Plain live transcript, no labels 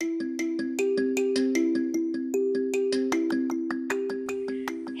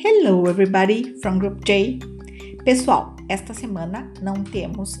Hello everybody from Group J. Pessoal, esta semana não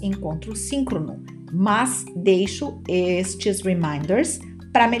temos encontro síncrono, mas deixo estes reminders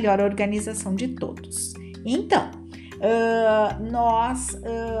para melhor organização de todos. Então, nós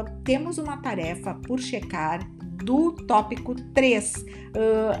temos uma tarefa por checar do tópico 3,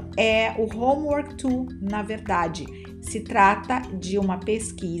 é o Homework 2, na verdade. Se trata de uma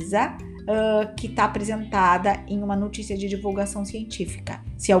pesquisa que está apresentada em uma notícia de divulgação científica.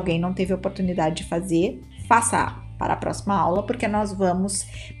 Se alguém não teve a oportunidade de fazer, faça para a próxima aula, porque nós vamos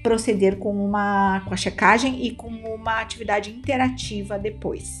proceder com a checagem e com uma atividade interativa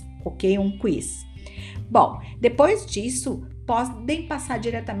depois, ok? Um quiz. Bom, depois disso, podem passar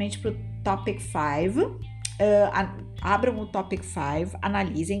diretamente para o Topic 5. Abram o Topic 5,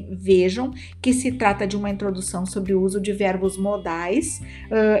 analisem, vejam que se trata de uma introdução sobre o uso de verbos modais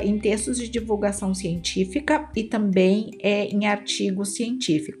em textos de divulgação científica e também em artigos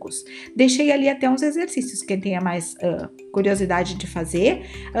científicos. Deixei ali até uns exercícios, quem tenha mais curiosidade de fazer,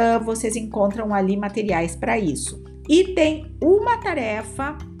 vocês encontram ali materiais para isso. E tem uma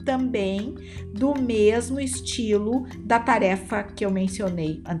tarefa também do mesmo estilo da tarefa que eu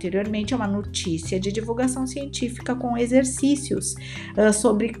mencionei anteriormente, é uma notícia de divulgação científica com exercícios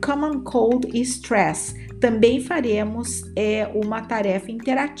sobre common cold e stress. Também faremos uma tarefa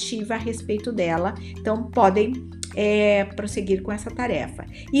interativa a respeito dela, então podem prosseguir com essa tarefa.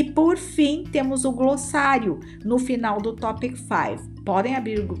 E por fim, temos o glossário no final do Topic 5. Podem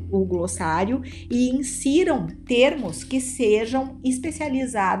abrir o glossário e insiram termos que sejam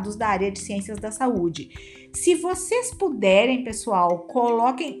especializados da área de ciências da saúde. Se vocês puderem, pessoal,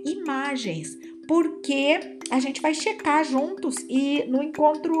 coloquem imagens, porque a gente vai checar juntos e no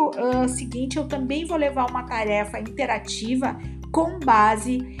encontro seguinte eu também vou levar uma tarefa interativa com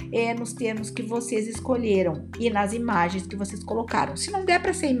base nos termos que vocês escolheram e nas imagens que vocês colocaram. Se não der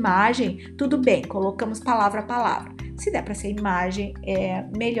para ser imagem, tudo bem, colocamos palavra a palavra. Se der para ser imagem,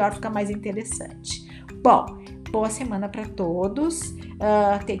 melhor, fica mais interessante. Bom, boa semana para todos.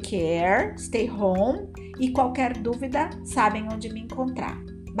 Take care, stay home e qualquer dúvida, sabem onde me encontrar.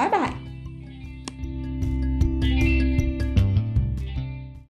 Bye, bye!